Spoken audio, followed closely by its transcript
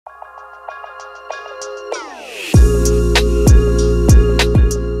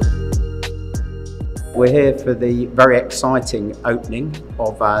We're here for the very exciting opening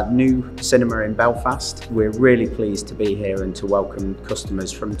of our new cinema in Belfast. We're really pleased to be here and to welcome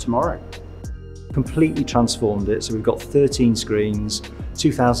customers from tomorrow. Completely transformed it, so we've got 13 screens,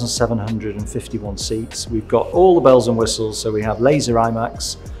 2,751 seats. We've got all the bells and whistles, so we have laser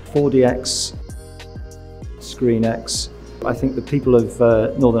IMAX, 4DX, ScreenX. I think the people of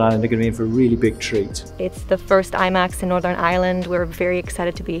Northern Ireland are going to be in for a really big treat. It's the first IMAX in Northern Ireland. We're very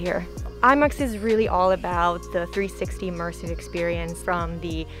excited to be here. IMAX is really all about the 360 immersive experience, from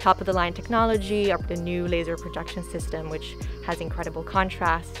the top-of-the-line technology up to the new laser projection system, which has incredible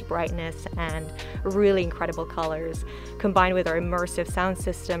contrast, brightness, and really incredible colors, combined with our immersive sound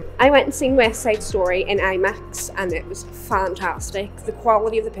system. I went and seen West Side Story in IMAX and it was fantastic. The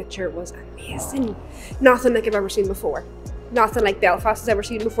quality of the picture was amazing. Nothing like I've ever seen before. Nothing like Belfast has ever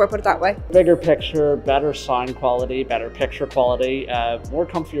seen before, put it that way. Bigger picture, better sound quality, better picture quality, more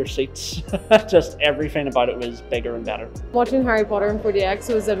comfier seats. Just everything about it was bigger and better. Watching Harry Potter in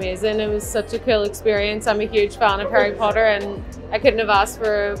 4DX was amazing. It was such a cool experience. I'm a huge fan of Harry Potter and I couldn't have asked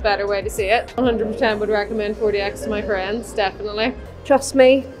for a better way to see it. 100% would recommend 4DX to my friends, definitely. Trust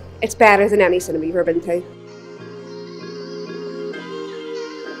me, it's better than any cinema you've ever been to.